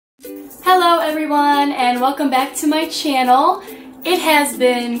Hello everyone and welcome back to my channel. It has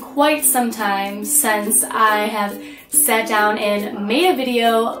been quite some time since I have sat down and made a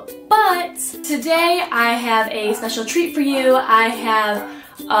video, but today I have a special treat for you. I have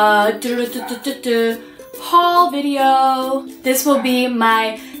a haul video. This will be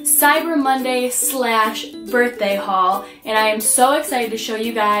my Cyber Monday / birthday haul, and I am so excited to show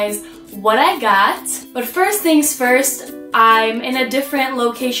you guys what I got. But first things first, I'm in a different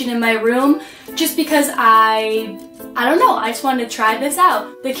location in my room just because I don't know, I just wanted to try this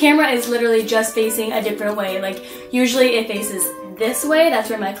out. The camera is literally just facing a different way. Like usually it faces this way, that's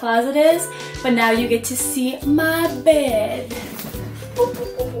where my closet is, but now you get to see my bed.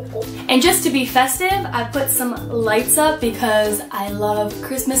 And just to be festive, I put some lights up because I love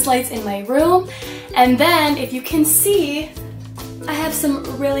Christmas lights in my room. And then if you can see, I have some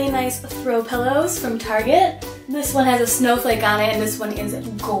really nice throw pillows from Target. This one has a snowflake on it and this one is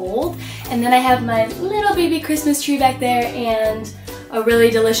gold. And then I have my little baby Christmas tree back there and a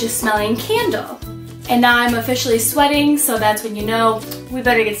really delicious smelling candle. And now I'm officially sweating, so that's when you know we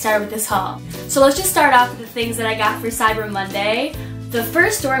better get started with this haul. So let's just start off with the things that I got for Cyber Monday. The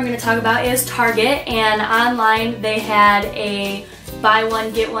first store I'm going to talk about is Target, and online they had a buy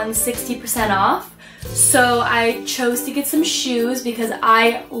one get one 60% off. So I chose to get some shoes because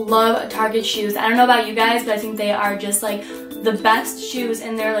I love Target shoes. I don't know about you guys, but I think they are just like the best shoes,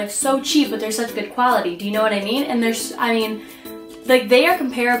 and they're like so cheap, but they're such good quality. Do you know what I mean? And like they are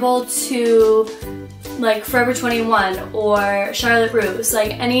comparable to like Forever 21 or Charlotte Russe.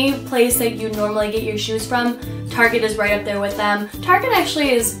 Like any place that you normally get your shoes from, Target is right up there with them. Target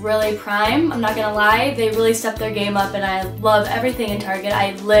actually is really prime, I'm not gonna lie. They really stepped their game up and I love everything in Target.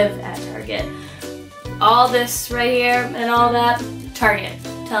 I live at Target. All this right here and all that, Target.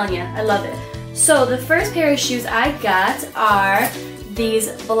 I'm telling you, I love it. So the first pair of shoes I got are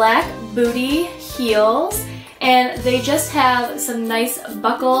these black booty heels, and they just have some nice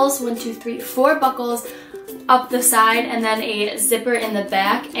buckles, 4 buckles up the side and then a zipper in the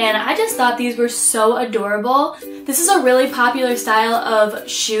back, and I just thought these were so adorable. This is a really popular style of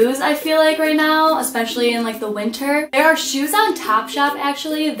shoes, I feel like, right now, especially in like the winter. There are shoes on Topshop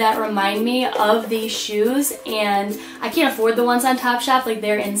actually that remind me of these shoes, and I can't afford the ones on Topshop, like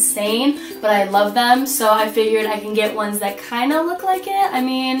they're insane, but I love them, so I figured I can get ones that kind of look like it. I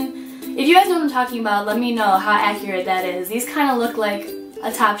mean, if you guys know what I'm talking about, let me know how accurate that is. These kind of look like a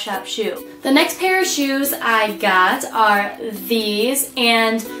Topshop shoe. The next pair of shoes I got are these,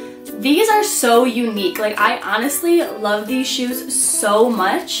 and these are so unique. Like I honestly love these shoes so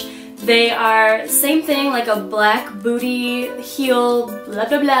much. They are same thing, like a black booty heel, blah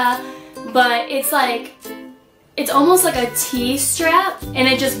blah blah, but it's like, it's almost like a T-strap, and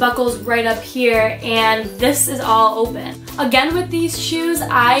it just buckles right up here, and this is all open. Again, with these shoes,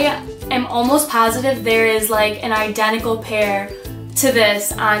 I am almost positive there is like an identical pair to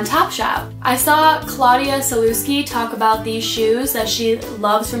this on Topshop. I saw Claudia Saluski talk about these shoes that she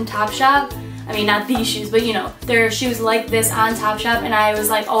loves from Topshop. I mean, not these shoes, but you know, there are shoes like this on Topshop, and I was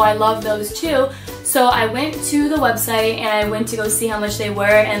like, oh, I love those too. So I went to the website and I went to go see how much they were,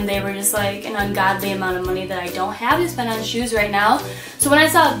 and they were just like an ungodly amount of money that I don't have to spend on shoes right now. So when I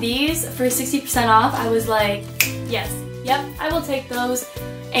saw these for 60% off, I was like, yes, yep, I will take those.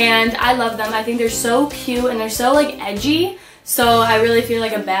 And I love them. I think they're so cute and they're so like edgy. So I really feel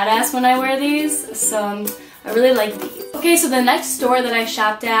like a badass when I wear these. So I really like these. Okay, so the next store that I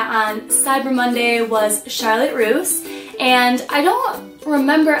shopped at on Cyber Monday was Charlotte Russe. And I don't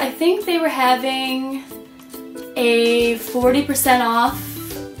remember, I think they were having a 40% off,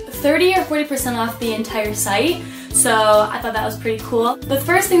 30 or 40% off the entire site. So I thought that was pretty cool. The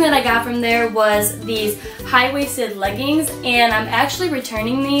first thing that I got from there was these high-waisted leggings, and I'm actually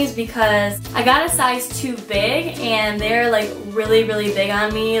returning these because I got a size too big and they're like really big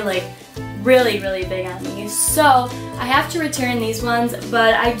on me, like really big on me. So I have to return these ones,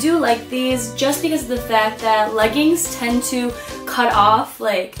 but I do like these just because of the fact that leggings tend to cut off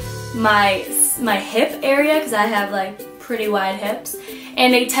like my hip area, because I have like pretty wide hips,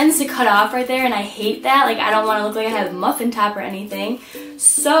 and it tends to cut off right there, and I hate that. Like I don't want to look like I have a muffin top or anything.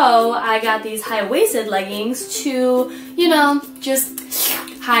 So I got these high-waisted leggings to, you know, just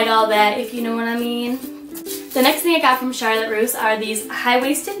hide all that, if you know what I mean. The next thing I got from Charlotte Russe are these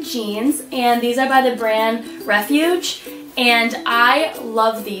high-waisted jeans, and these are by the brand Refuge, and I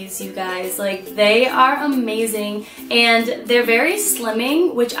love these, you guys. Like they are amazing, and they're very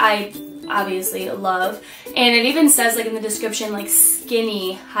slimming, which I obviously love. And it even says like in the description, like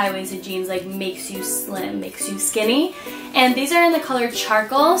skinny high-waisted jeans, like makes you slim, makes you skinny. And these are in the color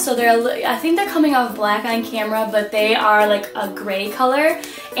charcoal, so I think they're coming off black on camera, but they are like a gray color.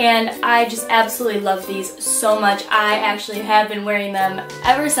 And I just absolutely love these so much. I actually have been wearing them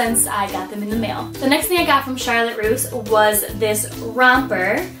ever since I got them in the mail. The next thing I got from Charlotte Russe was this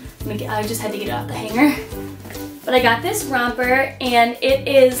romper. I just had to get it off the hanger. But I got this romper, and it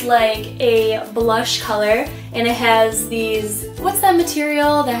is like a blush color, and it has these, what's that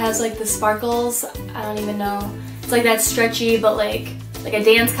material that has like the sparkles? I don't even know. It's like that stretchy but like a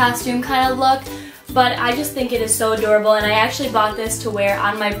dance costume kind of look. But I just think it is so adorable, and I actually bought this to wear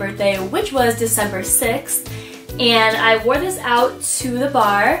on my birthday, which was December 6th. And I wore this out to the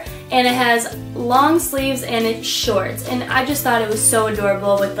bar, and it has long sleeves and it's shorts. And I just thought it was so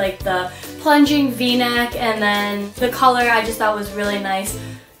adorable with like the plunging v-neck, and then the color I just thought was really nice.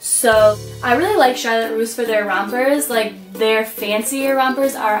 So I really like Charlotte Russe for their rompers. Like their fancier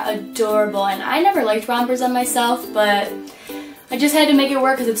rompers are adorable, and I never liked rompers on myself, but I just had to make it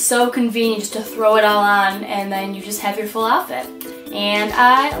work because it's so convenient just to throw it all on and then you just have your full outfit. And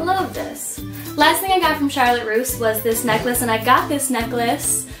I love this. Last thing I got from Charlotte Russe was this necklace, and I got this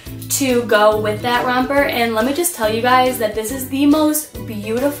necklace to go with that romper, and let me just tell you guys that this is the most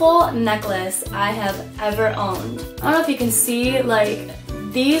beautiful necklace I have ever owned. I don't know if you can see, like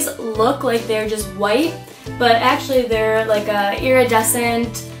these look like they're just white, but actually they're like a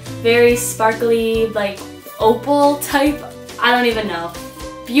iridescent, very sparkly, like opal type. I don't even know.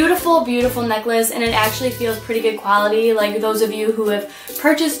 Beautiful, beautiful necklace, and it actually feels pretty good quality. Like those of you who have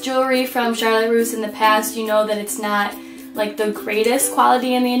purchased jewelry from Charlotte Russe in the past, you know that it's not like the greatest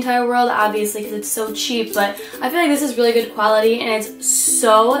quality in the entire world, obviously, because it's so cheap, but I feel like this is really good quality, and it's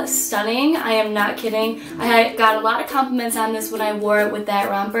so stunning. I am not kidding. I got a lot of compliments on this when I wore it with that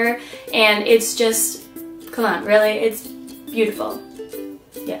romper, and it's just, come on, really, it's beautiful.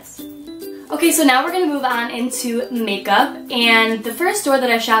 Yes. Okay, so now we're going to move on into makeup, and the first store that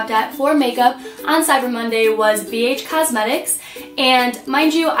I shopped at for makeup on Cyber Monday was BH Cosmetics, and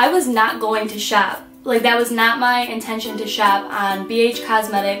mind you, I was not going to shop. Like, that was not my intention to shop on BH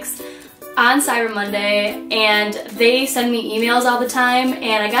Cosmetics on Cyber Monday, and they send me emails all the time,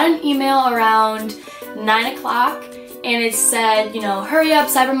 and I got an email around 9 o'clock, and it said, you know, hurry up,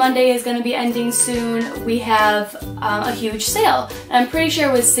 Cyber Monday is going to be ending soon. We have a huge sale. And I'm pretty sure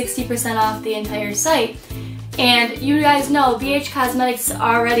it was 60% off the entire site. And you guys know BH Cosmetics is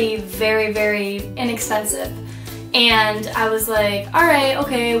already very, very inexpensive. And I was like, alright,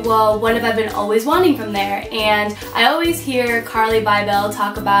 okay, well, what have I been always wanting from there? And I always hear Carly Bybel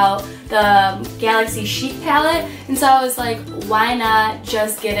talk about the Galaxy Chic palette, and so I was like, why not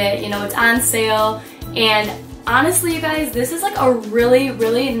just get it? You know, it's on sale, and honestly, you guys, this is like a really,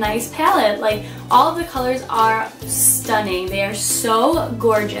 really nice palette. Like, all of the colors are stunning. They are so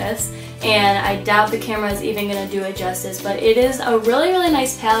gorgeous, and I doubt the camera is even going to do it justice, but it is a really, really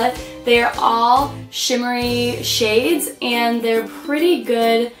nice palette. They are all shimmery shades, and they're pretty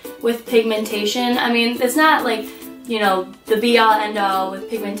good with pigmentation. I mean, it's not like, you know, the be-all end-all with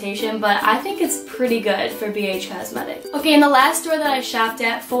pigmentation, but I think it's pretty good for BH Cosmetics. Okay, and the last store that I shopped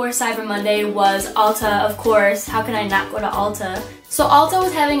at for Cyber Monday was Ulta, of course. How can I not go to Ulta? So Ulta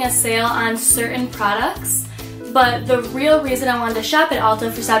was having a sale on certain products, but the real reason I wanted to shop at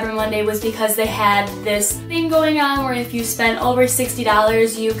Ulta for Cyber Monday was because they had this thing going on where if you spent over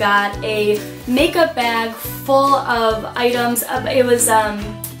 $60, you got a makeup bag full of items. It was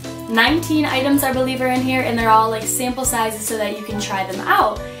 19 items, I believe, are in here, and they're all like sample sizes so that you can try them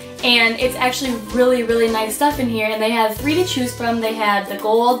out. And it's actually really, really nice stuff in here, and they had 3 to choose from. They had the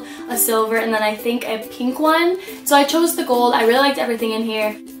gold, a silver, and then I think a pink one. So I chose the gold. I really liked everything in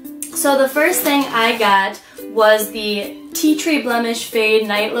here. So the first thing I got was the Tea Tree Blemish Fade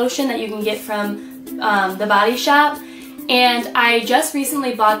Night Lotion that you can get from the Body Shop. And I just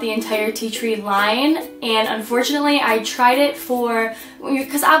recently bought the entire Tea Tree line, and unfortunately I tried it for,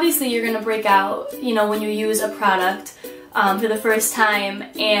 because obviously you're going to break out, you know, when you use a product for the first time,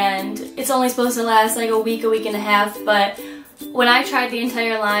 and it's only supposed to last like a week and a half, but when I tried the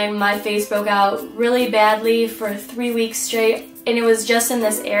entire line, my face broke out really badly for 3 weeks straight, and it was just in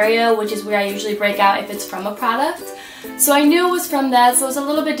this area, which is where I usually break out if it's from a product. So I knew it was from that, so it was a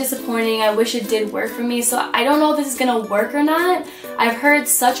little bit disappointing. I wish it did work for me, so I don't know if this is going to work or not. I've heard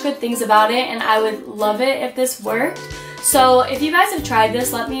such good things about it, and I would love it if this worked. So if you guys have tried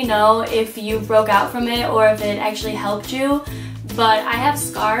this, let me know if you broke out from it or if it actually helped you. But I have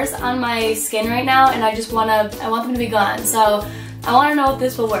scars on my skin right now, and I want them to be gone. So I want to know if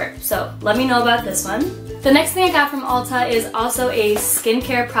this will work. So let me know about this one. The next thing I got from Ulta is also a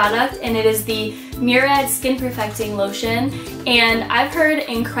skincare product, and it is the Murad Skin Perfecting Lotion. And I've heard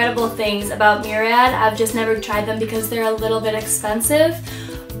incredible things about Murad. I've just never tried them because they're a little bit expensive.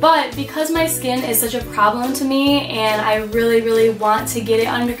 But because my skin is such a problem to me and I really want to get it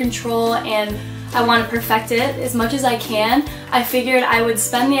under control and I want to perfect it as much as I can, I figured I would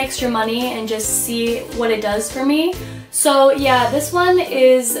spend the extra money and just see what it does for me. So yeah, this one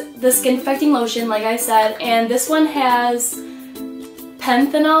is the Skin Perfecting Lotion, like I said, and this one has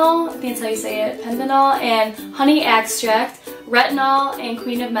panthenol, I think that's how you say it, panthenol and honey extract, retinol and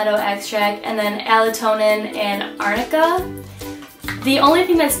Queen of Meadow extract, and then allotonin and arnica. The only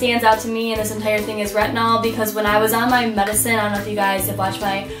thing that stands out to me in this entire thing is retinol, because when I was on my medicine, I don't know if you guys have watched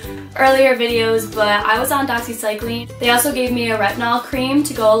my earlier videos, but I was on doxycycline. They also gave me a retinol cream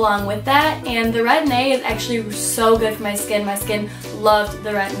to go along with that, and the Retin A is actually so good for my skin. My skin loved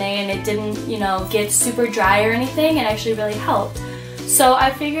the Retin A, and it didn't, you know, get super dry or anything. It actually really helped. So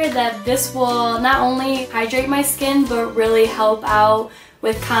I figured that this will not only hydrate my skin, but really help out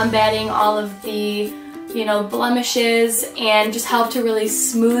with combating all of the, you know, blemishes and just help to really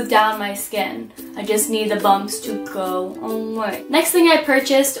smooth down my skin. I just need the bumps to go away. Next thing I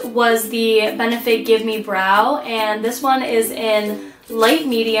purchased was the Benefit Give Me Brow, and this one is in light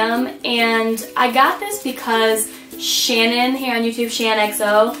medium, and I got this because Shannon here on YouTube,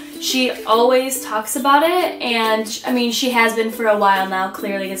 ShanXO, she always talks about it, and I mean, she has been for a while now.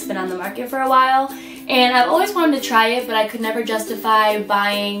 Clearly it's been on the market for a while. And I've always wanted to try it, but I could never justify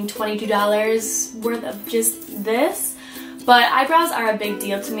buying $22 worth of just this. But eyebrows are a big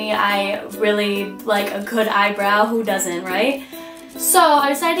deal to me. I really like a good eyebrow. Who doesn't, right? So I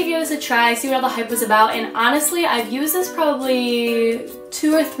decided to give this a try, see what all the hype was about, and honestly, I've used this probably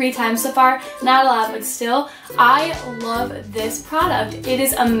 2 or 3 times so far. Not a lot, but still, I love this product. It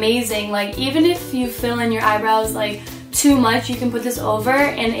is amazing. Like, even if you fill in your eyebrows like too much, you can put this over,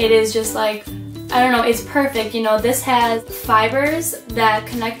 and it is just like, I don't know, it's perfect. You know, this has fibers that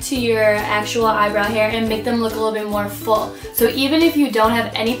connect to your actual eyebrow hair and make them look a little bit more full. So even if you don't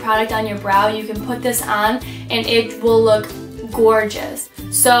have any product on your brow, you can put this on and it will look gorgeous.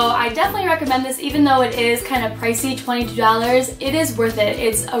 So I definitely recommend this, even though it is kind of pricey, $22, it is worth it.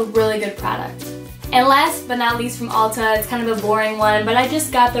 It's a really good product. And last but not least from Ulta, it's kind of a boring one, but I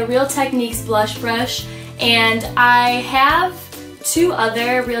just got the Real Techniques blush brush, and I have 2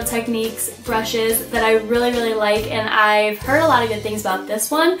 other Real Techniques brushes that I really like, and I've heard a lot of good things about this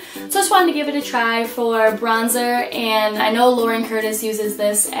one. So I just wanted to give it a try for bronzer, and I know Lauren Curtis uses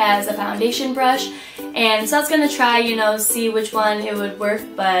this as a foundation brush, and so I was going to try, you know, see which one it would work,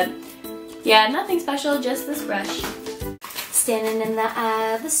 but yeah, nothing special, just this brush. Standing in the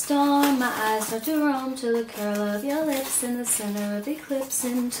eye of the storm, my eyes start to roam to the curl of your lips in the center of eclipse.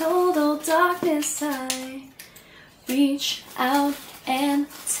 In total darkness I reach out and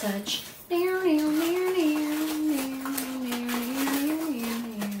touch.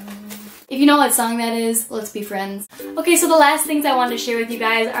 If you know what song that is, let's be friends. Okay, so the last things I wanted to share with you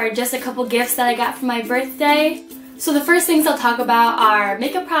guys are just a couple gifts that I got for my birthday. So the first things I'll talk about are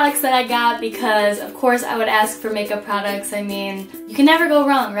makeup products that I got, because of course I would ask for makeup products. I mean, you can never go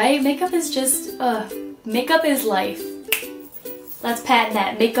wrong, right? Makeup is just, makeup is life. Let's patent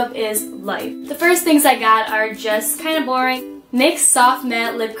that. Makeup is life. The first things I got are just kind of boring. NYX Soft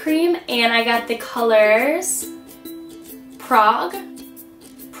Matte Lip Cream, and I got the colors Prague,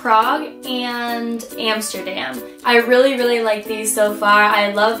 and Amsterdam. I really like these so far.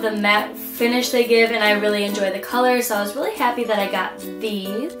 I love the matte finish they give, and I really enjoy the color, so I was really happy that I got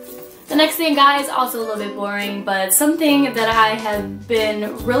these. The next thing I got is also a little bit boring, but something that I have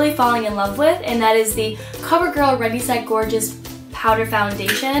been really falling in love with, and that is the CoverGirl Ready Set Gorgeous Powder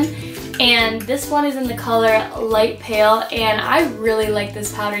Foundation. And this one is in the color Light Pale, and I really like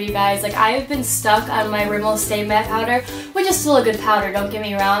this powder, you guys. Like, I have been stuck on my Rimmel Stay Matte powder, which is still a good powder, don't get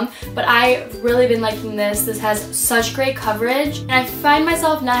me wrong, but I've really been liking this. This has such great coverage, and I find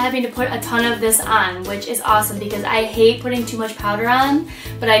myself not having to put a ton of this on, which is awesome because I hate putting too much powder on,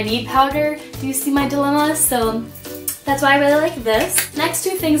 but I need powder. Do you see my dilemma? So that's why I really like this. Next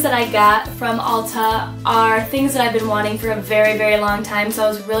 2 things that I got from Ulta are things that I've been wanting for a very long time, so I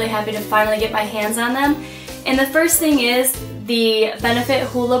was really happy to finally get my hands on them. And the first thing is the Benefit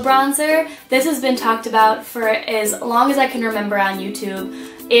Hoola Bronzer. This has been talked about for as long as I can remember on YouTube.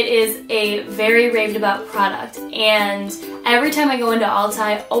 It is a very raved about product, and every time I go into Ulta,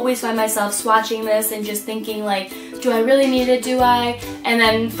 I always find myself swatching this and just thinking like, do I really need it, do I? And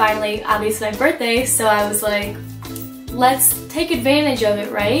then finally, obviously my birthday, so I was like, let's take advantage of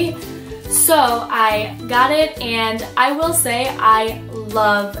it, right? So I got it, and I will say I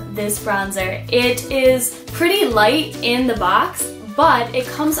love this bronzer. It is pretty light in the box, but it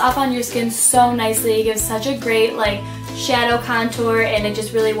comes up on your skin so nicely. It gives such a great like shadow contour, and it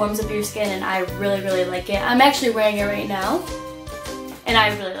just really warms up your skin, and I really like it. I'm actually wearing it right now, and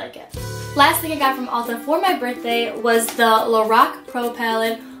I really like it. Last thing I got from Ulta for my birthday was the Lorac Pro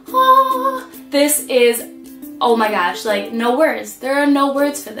Palette. Oh, this is, oh my gosh, like no words. There are no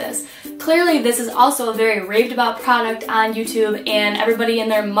words for this. Clearly this is also a very raved about product on YouTube, and everybody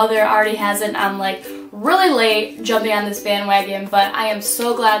and their mother already has it. I'm like really late jumping on this bandwagon, but I am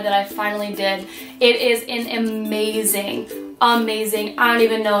so glad that I finally did. It is an amazing, I don't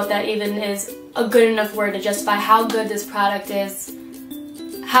even know if that even is a good enough word to justify how good this product is,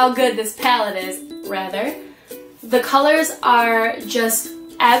 how good this palette is, rather. The colors are just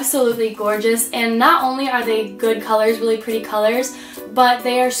absolutely gorgeous, and not only are they good colors, really pretty colors, but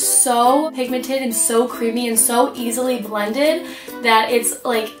they are so pigmented and so creamy and so easily blended that it's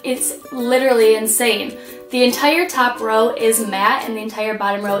like, it's literally insane. The entire top row is matte and the entire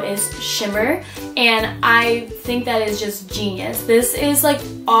bottom row is shimmer, and I think that is just genius. This is like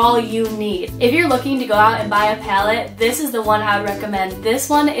all you need. If you're looking to go out and buy a palette, this is the one I would recommend. This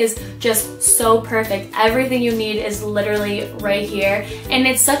one is just so perfect. Everything you need is literally right here, and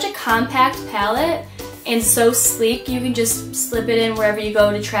it's such a compact palette and so sleek. You can just slip it in wherever you go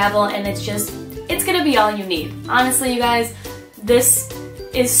to travel, and it's gonna be all you need. Honestly, you guys, this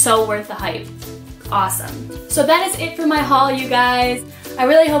is so worth the hype. Awesome. So that is it for my haul, you guys. I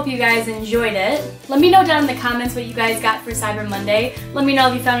really hope you guys enjoyed it. Let me know down in the comments what you guys got for Cyber Monday. Let me know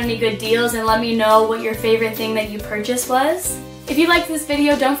if you found any good deals, and let me know what your favorite thing that you purchased was. If you liked this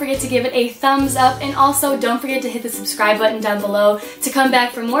video, don't forget to give it a thumbs up, and also don't forget to hit the subscribe button down below to come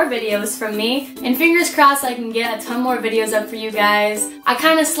back for more videos from me. And fingers crossed I can get a ton more videos up for you guys. I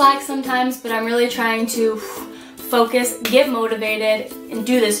kind of slack sometimes, but I'm really trying to focus, get motivated, and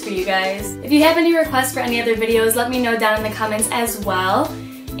do this for you guys. If you have any requests for any other videos, let me know down in the comments as well.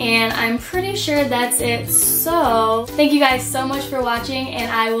 And I'm pretty sure that's it. So, thank you guys so much for watching,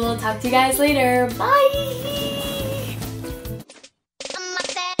 and I will talk to you guys later. Bye!